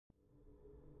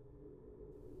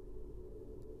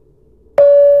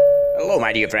Hello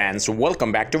my dear friends,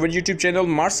 welcome back to our YouTube channel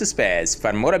Mars Space.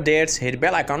 For more updates, hit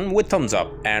bell icon with thumbs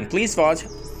up and please watch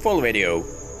full video.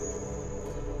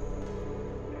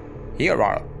 Here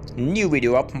are new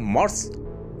video of Mars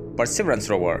Perseverance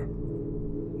rover.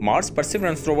 Mars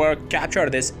Perseverance rover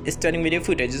captured this stunning video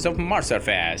footages of Mars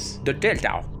surface. The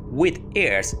delta with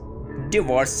air's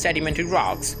diverse sedimentary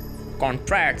rocks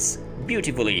contrasts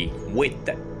beautifully with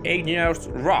the igneous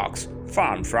rocks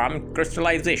formed from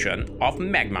crystallization of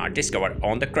magma discovered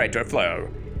on the crater floor,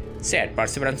 said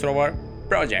Perseverance rover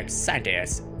project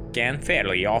scientist Ken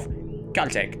Fairley of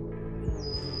Caltech,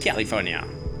 California.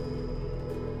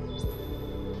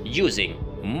 Using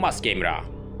mast camera.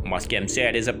 Mastcam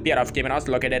set is a pair of cameras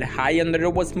located high on the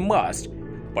rover's mast.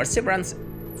 Perseverance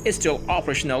is still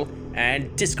operational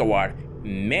and discovered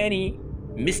many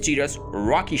mysterious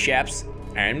rocky shapes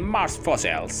and Mars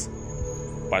fossils.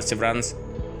 Perseverance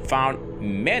found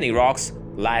many rocks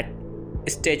like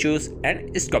statues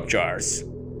and sculptures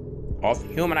of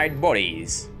humanoid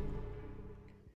bodies.